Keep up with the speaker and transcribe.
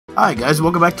Hi guys,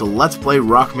 welcome back to Let's Play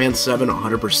Rockman 7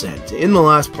 100%. In the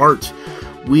last part,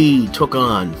 we took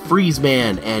on Freeze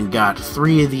Man and got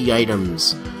 3 of the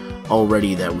items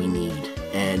already that we need.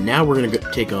 And now we're going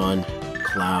to take on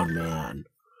Cloud Man.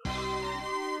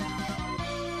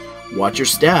 Watch your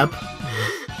step.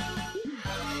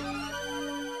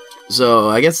 So,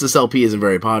 I guess this LP isn't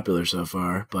very popular so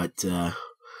far, but I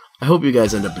hope you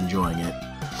guys end up enjoying it,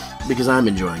 because I'm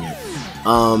enjoying it.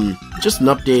 Just an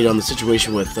update on the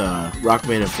situation with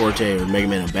Rockman and Forte, or Mega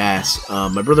Man and Bass.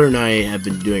 My brother and I have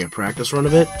been doing a practice run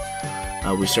of it.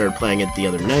 We started playing it the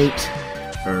other night,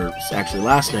 or actually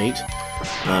last night,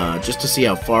 just to see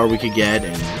how far we could get,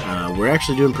 and we're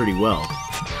actually doing pretty well.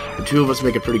 The two of us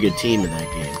make a pretty good team in that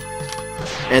game.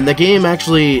 And the game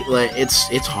actually, like,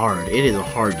 it's hard. It is a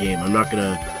hard game. I'm not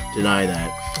gonna deny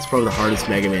that. It's probably the hardest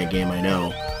Mega Man game I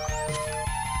know.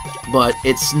 But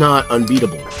it's not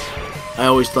unbeatable. I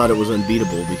always thought it was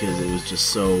unbeatable because it was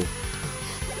just so...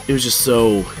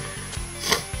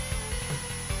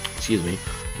 excuse me.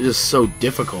 It was just so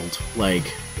difficult.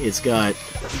 Like, it's got...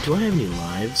 Do I have any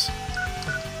lives?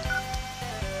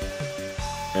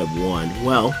 I have 1.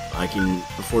 Well, I can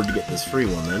afford to get this free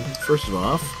one then. First of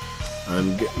all,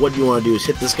 what you want to do is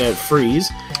hit this guy at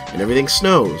freeze, and everything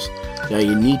snows. Now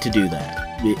you need to do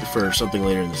that for something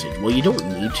later in the stage. Well, you don't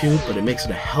need to, but it makes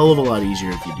it a hell of a lot easier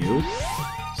if you do.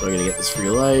 So I'm gonna get this free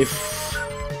life.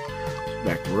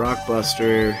 Back to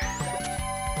Rockbuster.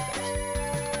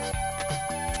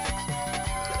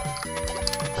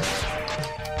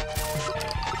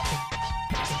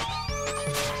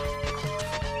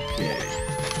 Okay.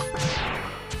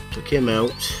 Took him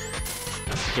out.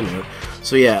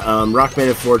 So yeah, Rockman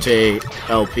and Forte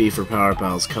LP for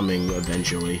PowerPals coming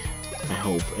eventually. I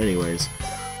hope. Anyways.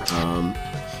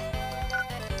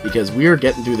 Because we are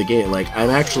getting through the game. Like,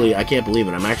 I can't believe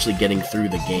it, I'm actually getting through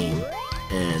the game.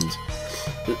 And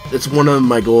it's one of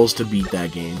my goals to beat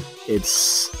that game.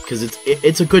 Because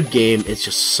it's a good game, it's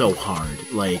just so hard.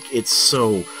 Like, it's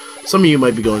so... Some of you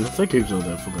might be going, that game's not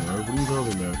that fucking hard, what are you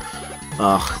talking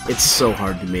about? It's so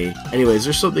hard to me. Anyways,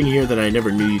 there's something here that I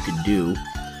never knew you could do,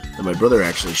 that my brother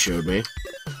actually showed me.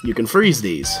 You can freeze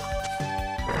these.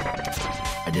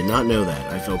 I did not know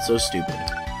that. I felt so stupid.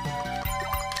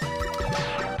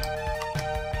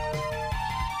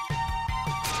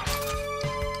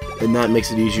 And that makes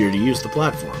it easier to use the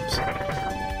platforms.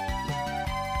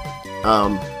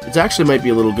 It actually might be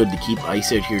a little good to keep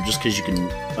ice out here just because you can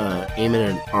aim at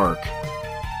an arc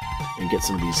and get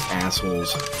some of these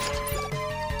assholes.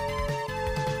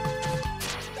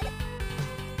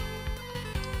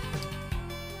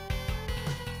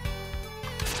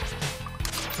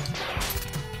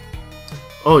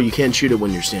 Oh, you can shoot it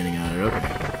when you're standing on it,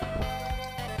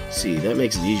 okay. See, that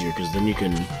makes it easier because then you're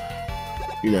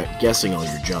not guessing all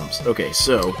your jumps. Okay,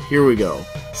 so, here we go.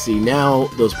 See, now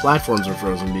those platforms are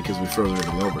frozen because we froze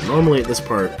everything over. Normally at this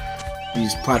part,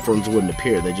 these platforms wouldn't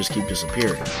appear, they just keep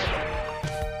disappearing.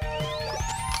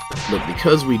 But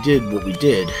because we did what we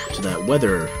did to that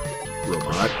weather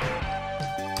robot,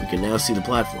 we can now see the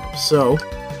platforms. So,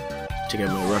 take out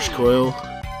my rush coil,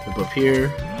 jump up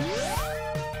here,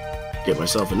 get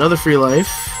myself another free life.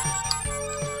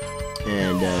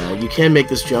 And you can make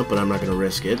this jump, but I'm not going to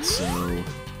risk it, so...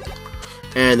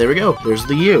 And there we go, there's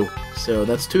the U. So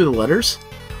that's 2 of the letters.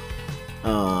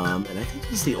 And I think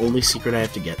this is the only secret I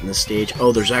have to get in this stage.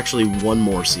 Oh, there's actually 1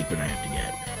 more secret I have to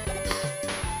get.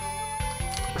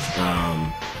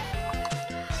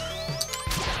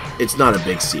 It's not a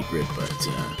big secret, but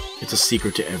it's a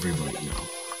secret to everybody, you know.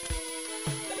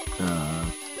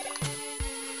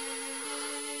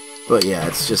 But yeah,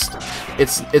 it's just,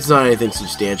 it's not anything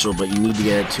substantial, but you need to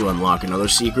get it to unlock another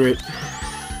secret.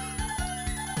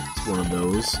 It's one of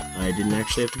those. I didn't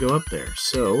actually have to go up there.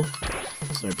 So,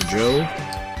 Sniper Joe,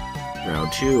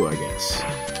 round 2, I guess.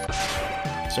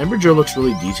 Sniper Joe looks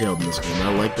really detailed in this game.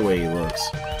 I like the way he looks.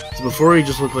 So before he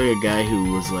just looked like a guy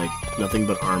who was like nothing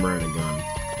but armor and a gun.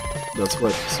 That's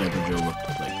what Sniper Joe looked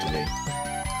like to me.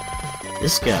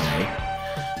 This guy,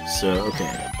 so,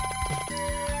 okay.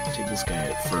 Take this guy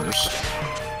at first.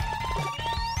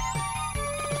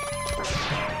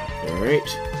 Alright.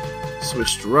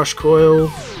 Switch to rush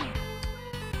coil.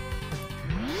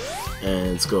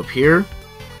 And let's go up here.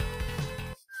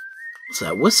 What's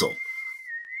that whistle?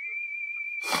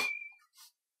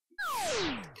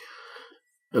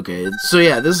 Okay, so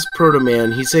yeah, this is Proto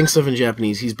Man. He's saying stuff in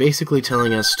Japanese. He's basically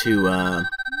telling us to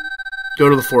go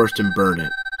to the forest and burn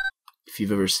it. If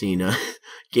you've ever seen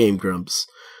Game Grumps.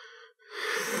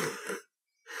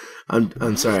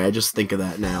 I'm sorry, I just think of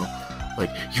that now. Like,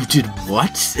 you did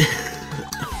what?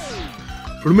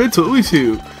 Proto Man totally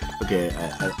too. Okay,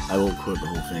 I won't quote the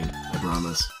whole thing, I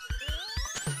promise.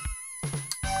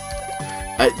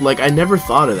 I never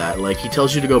thought of that. Like, he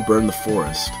tells you to go burn the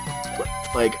forest.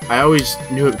 Like, I always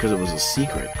knew it because it was a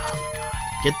secret. Oh my god.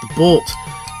 Get the bolt!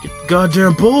 Get the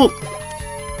goddamn bolt!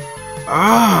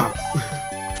 Ah!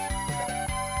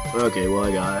 Okay, well,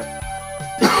 I got it.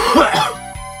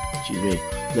 Excuse me.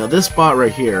 Now, this spot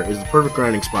right here is the perfect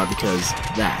grinding spot because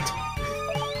that.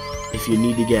 If you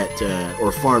need to get,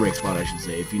 or farming spot, I should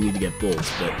say, if you need to get bolts.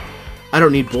 But I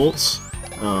don't need bolts.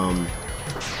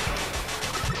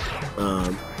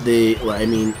 I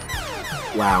mean,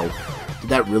 wow. Did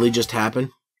that really just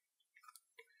happen?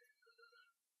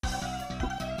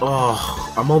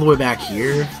 Oh, I'm all the way back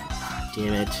here?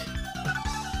 Damn it.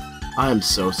 I'm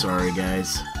so sorry,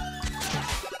 guys.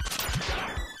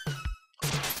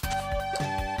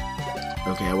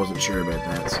 Okay, I wasn't sure about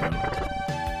that, so...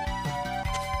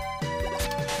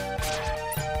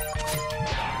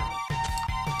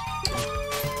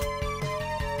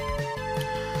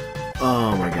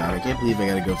 Oh my god, I can't believe I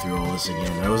gotta go through all this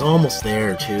again. I was almost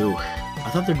there, too. I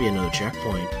thought there'd be another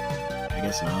checkpoint. I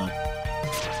guess not.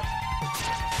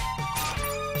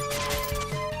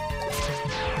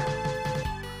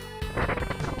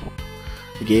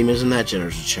 The game isn't that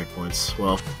generous with checkpoints.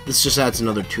 Well, this just adds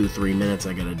another 2-3 minutes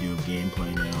I gotta do of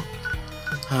gameplay now.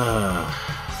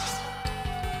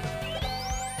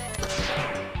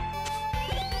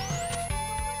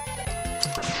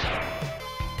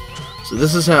 So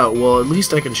this is how, well, at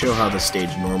least I can show how the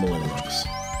stage normally looks.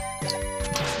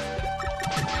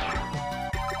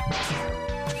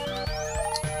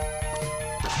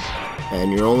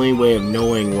 And your only way of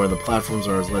knowing where the platforms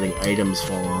are is letting items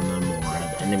fall on them or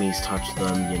have enemies touch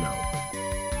them, you know.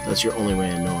 That's your only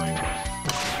way of knowing.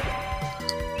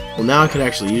 Well, now I could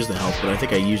actually use the health, but I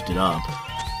think I used it up.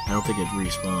 I don't think it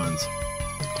respawns.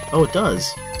 Oh, it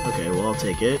does. Okay, well, I'll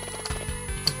take it.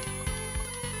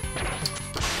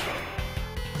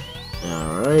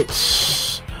 Alright.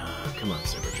 Come on,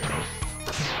 Silver Joe.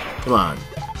 Come on.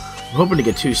 I'm hoping to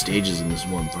get 2 stages in this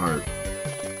one part.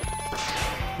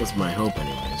 That's my hope,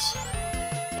 anyways.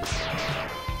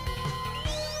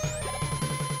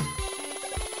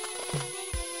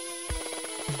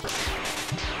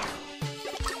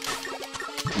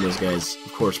 And those guys,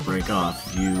 of course, break off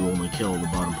if you only kill the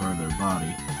bottom part of their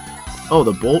body. Oh,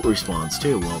 the bolt respawns,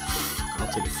 too. Well, I'll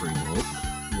take a free bolt.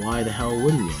 Why the hell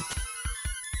wouldn't you?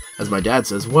 As my dad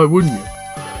says, why wouldn't you?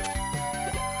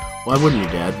 Why wouldn't you,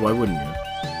 Dad? Why wouldn't you?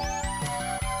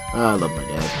 I love my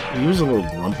dad. He was a little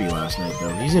grumpy last night,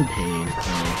 though. He's in pain.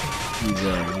 He's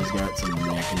got some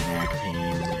neck and back pain,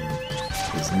 and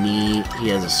his knee. He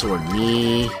has a sore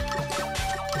knee.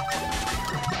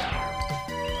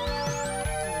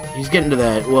 He's getting to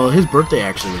that. Well, his birthday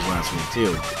actually was last week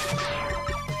too.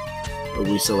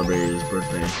 We celebrated his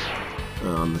birthday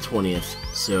on the 20th.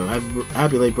 So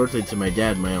happy late birthday to my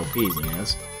dad, my LPs, I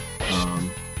guess.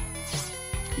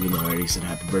 Even though I already said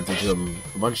happy birthday to him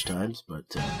a bunch of times, but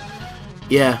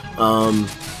yeah,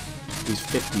 he's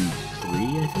 53,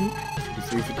 I think?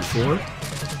 53, 54?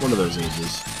 One of those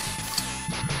ages.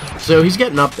 So he's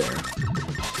getting up there.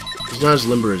 He's not as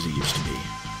limber as he used to be.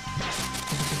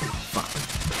 Fuck.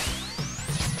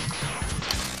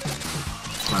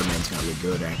 Cloudman's got me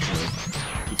good, actually.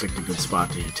 He picked a good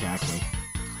spot to attack me.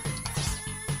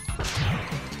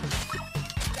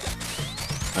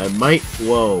 I might...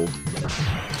 Whoa.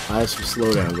 I have some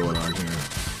slowdown going on here.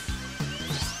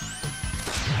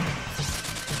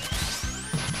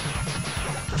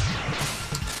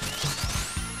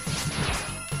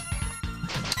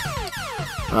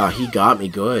 Ah, he got me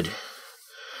good.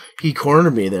 He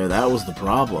cornered me there, that was the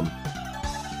problem.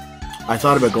 I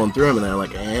thought about going through him and I'm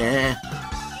like,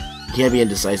 you can't be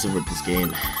indecisive with this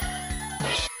game.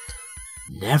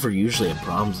 Never usually have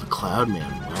problems with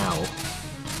Cloudman, wow.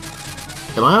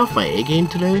 Am I off my A game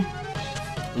today?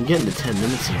 I'm getting to 10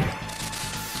 minutes here.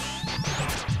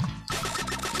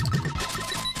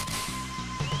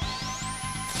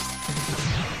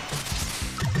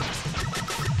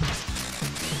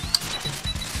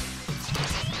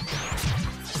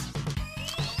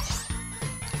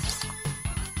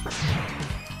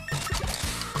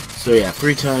 So yeah,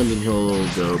 3 times and he'll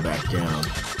go back down.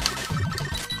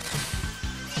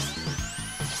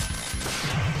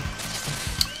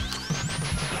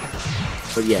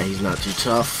 But yeah, he's not too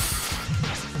tough.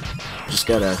 Just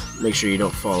gotta make sure you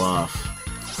don't fall off.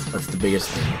 That's the biggest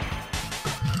thing.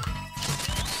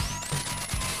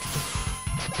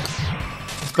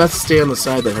 It's best to stay on the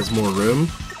side that has more room,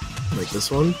 like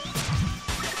this one.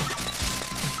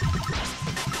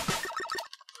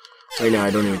 Right now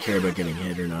I don't even care about getting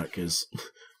hit or not, because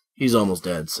he's almost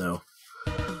dead, so...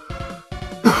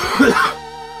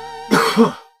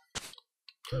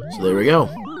 So there we go.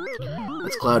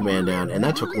 That's Cloudman down, and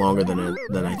that took longer than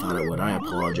I thought it would. I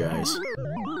apologize.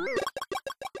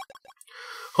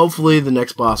 Hopefully the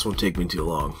next boss won't take me too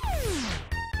long.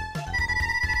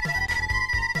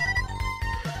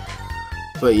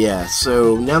 But yeah,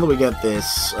 so now that we got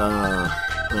this, my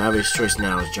obvious choice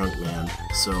now is Junkman.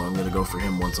 So I'm gonna go for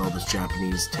him once all this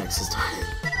Japanese text is done.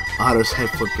 Otto's head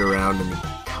flipped around and he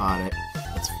caught it.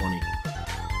 That's funny.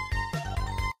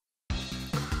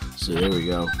 So there we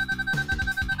go.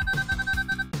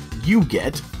 You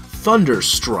get Thunder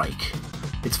Strike.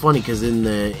 It's funny because in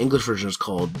the English version it's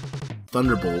called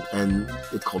Thunderbolt and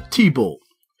it's called T-Bolt.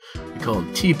 We call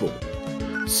him T-Bolt.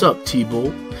 Sup,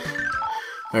 T-Bolt?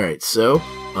 Alright, so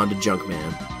on to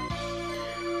Junkman.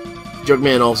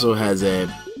 Junkman also has a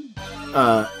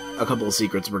couple of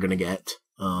secrets we're gonna get.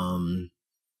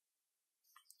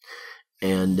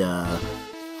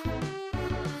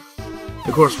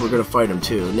 Of course, we're going to fight him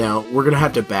too. Now, we're going to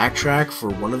have to backtrack for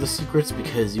one of the secrets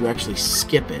because you actually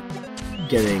skip it,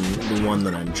 getting the one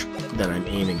that I'm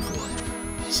aiming for.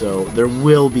 So there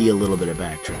will be a little bit of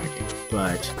backtracking,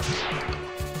 but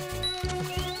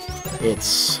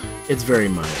it's very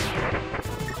minor.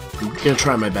 I'm going to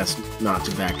try my best not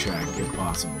to backtrack if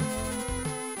possible.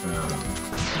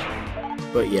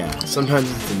 But yeah, sometimes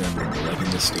it's inevitable. Like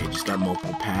in this stage, it's got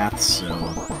multiple paths, so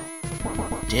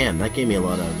damn, that gave me a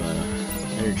lot of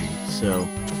energy, so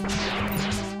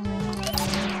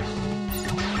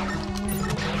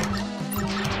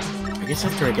I guess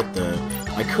after I get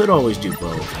I could always do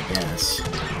both, I guess.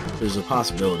 There's a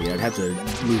possibility. I'd have to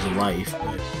lose a life,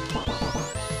 but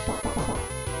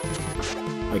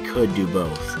I could do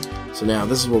both. So now,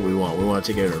 this is what we want. We want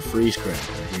to take out our freeze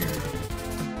cracker here.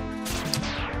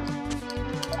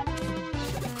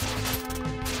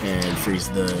 And freeze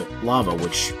the lava,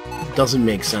 which doesn't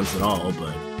make sense at all,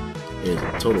 but is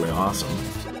totally awesome.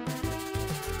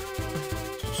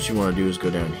 What you want to do is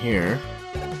go down here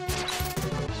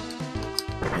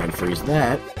and freeze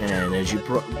that, and as you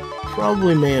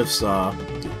probably may have saw,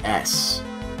 S.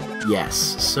 Yes,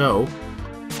 so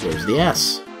there's the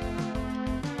S.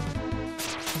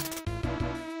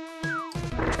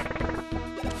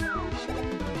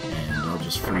 And I'll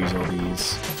just freeze all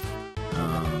these.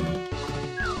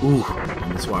 Ooh, I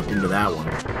almost walked into that one.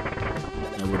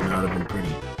 That would not have been pretty.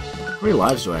 How many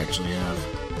lives do I actually have?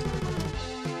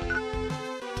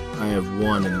 I have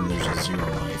 1 and then there's a 0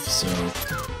 life, so...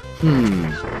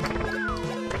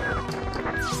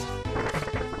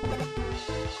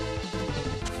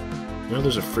 I know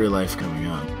there's a free life coming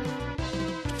up.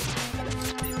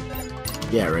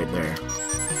 Yeah, right there.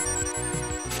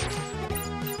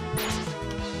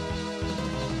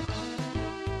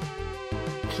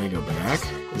 Can I go back?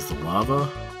 Is the lava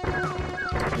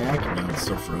back? No, it's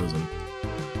still frozen.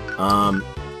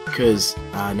 Because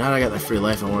now that I got that free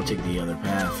life, I want to take the other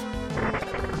path.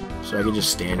 So I can just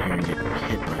stand here and get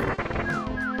hit by it.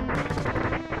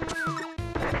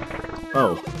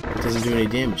 Oh, it doesn't do any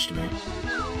damage to me.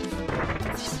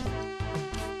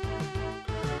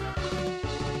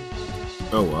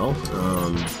 Oh well,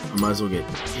 I might as well get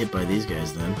hit by these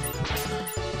guys then.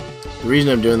 The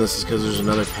reason I'm doing this is because there's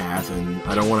another path, and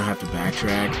I don't want to have to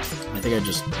backtrack. I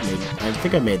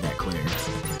think I made that clear.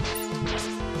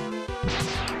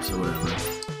 So whatever.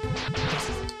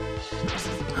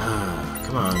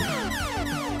 Come on.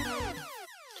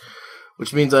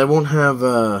 Which means I won't have,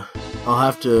 I'll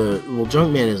have to, well,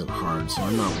 Junkman isn't hard, so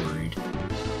I'm not worried.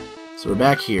 So we're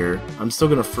back here. I'm still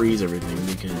gonna freeze everything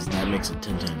because that makes it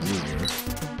 10 times easier.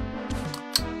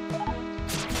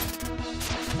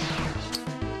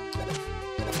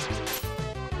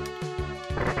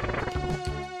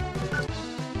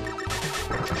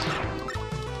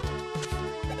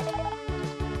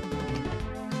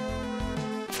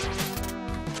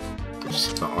 Just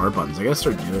hit the R buttons. I gotta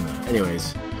start doing that.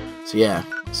 Anyways, so yeah,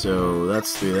 so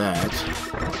that's through that.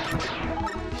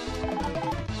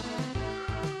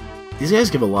 These guys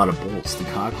give a lot of bolts, the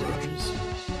cockroaches.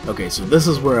 Okay, so this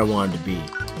is where I wanted to be.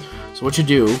 So what you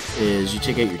do is you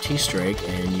take out your T-Strike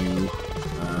and you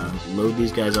load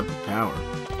these guys up with power.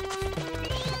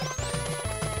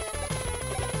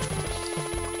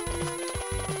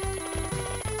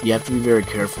 You have to be very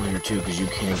careful here too, because you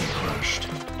can get crushed.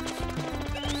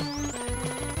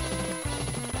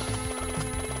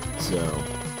 So,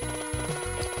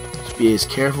 just be as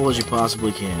careful as you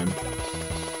possibly can.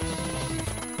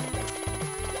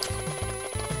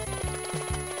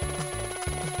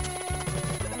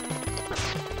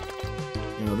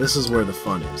 You know, this is where the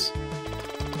fun is.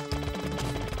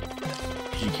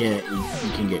 Because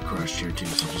you can get crushed here too,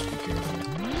 so just be careful.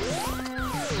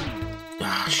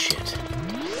 Ah, shit.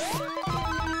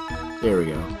 There we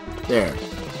go. There.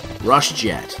 Rush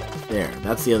Jet. There,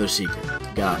 that's the other secret.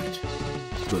 Got it.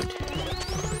 Good.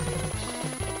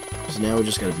 So now we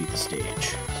just gotta beat the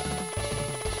stage.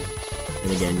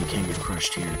 And again, you can get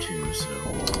crushed here too, so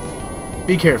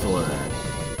be careful of that.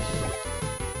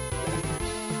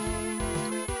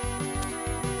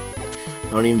 I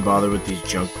don't even bother with these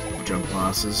junk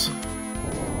bosses.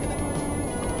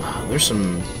 There's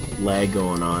some lag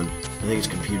going on. I think it's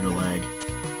computer lag.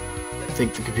 I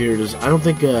think the computer does. I don't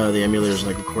think the emulator is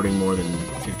like recording more than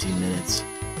 15 minutes.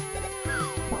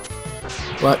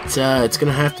 But it's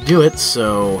gonna have to do it,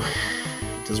 so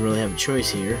it doesn't really have a choice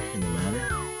here in the matter.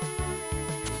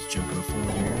 Let's jump in a fall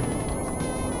here.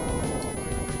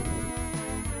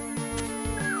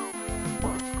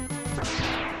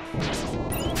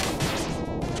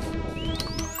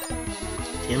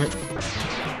 Damn it.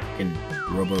 Fucking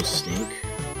Robo Snake.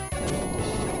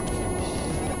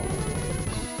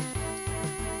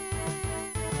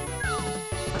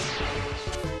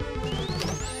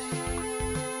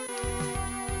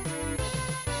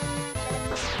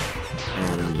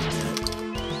 I don't need that.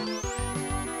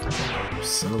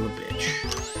 Son of a bitch.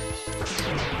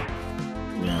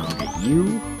 Now I'll get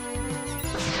you.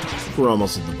 We're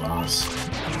almost at the boss.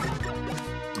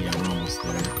 Yeah, we're almost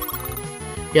there.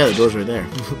 Yeah, the door's right there.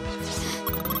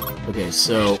 Okay,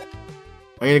 so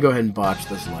I'm gonna go ahead and botch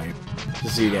this light,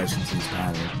 just so you guys can see this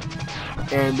pattern.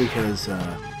 And because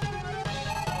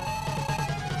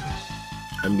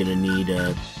I'm gonna need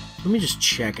let me just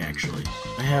check actually.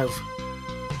 I have,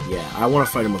 yeah, I want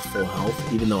to fight him with full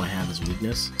health, even though I have his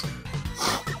weakness.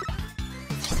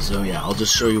 So yeah, I'll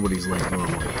just show you what he's like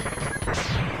normally.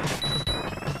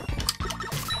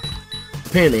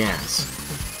 Pain in the ass.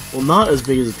 Well, not as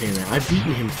big as a pain in the ass. I've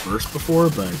beaten him first before,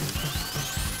 but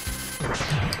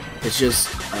it's just,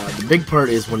 the big part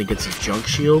is when he gets his junk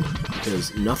shield,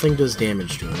 because nothing does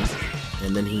damage to him,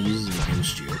 and then he uses it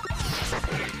against you.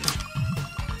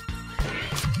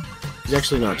 He's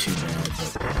actually not too bad,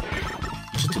 but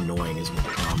it's just annoying is what the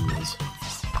problem is.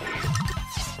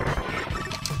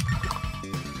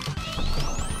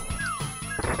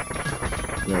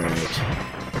 Alright.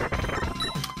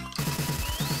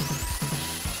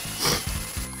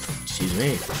 Excuse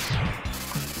me.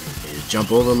 You just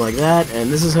jump over him like that,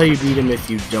 and this is how you beat him if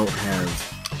you don't have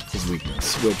his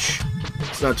weakness, which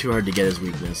it's not too hard to get his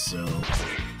weakness, so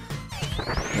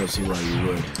I don't see why you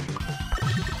would.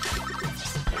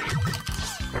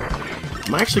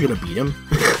 Am I actually gonna beat him?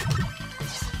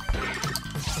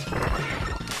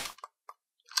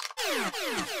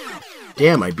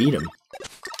 Damn, I beat him.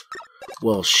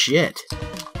 Well, shit.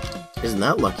 Isn't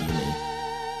that lucky of me?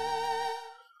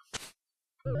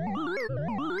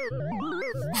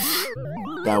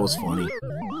 That was funny.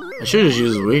 I should have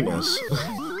used his weakness.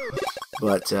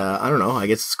 But, I don't know. I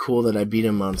guess it's cool that I beat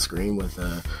him on screen with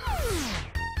the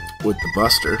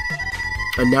Buster.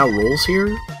 And now Rolls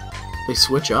here? They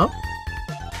switch up?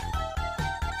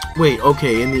 Wait,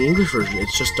 okay, in the English version,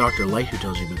 it's just Dr. Light who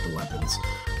tells you about the weapons,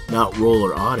 not Roll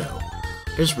or Auto.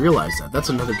 I just realized that. That's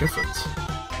another difference.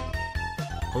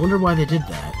 I wonder why they did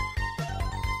that.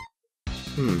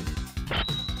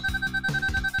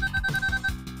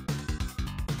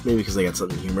 Maybe because they got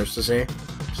something humorous to say.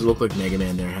 Because it looked like Mega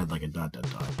Man there had like a ...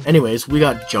 Anyways, we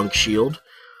got Junk Shield.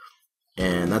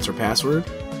 And that's our password.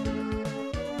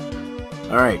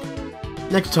 Alright.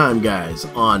 Next time, guys,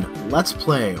 on Let's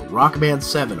Play Rockman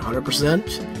 7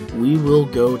 100%, we will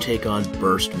go take on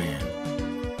Burst Man.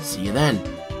 See you then.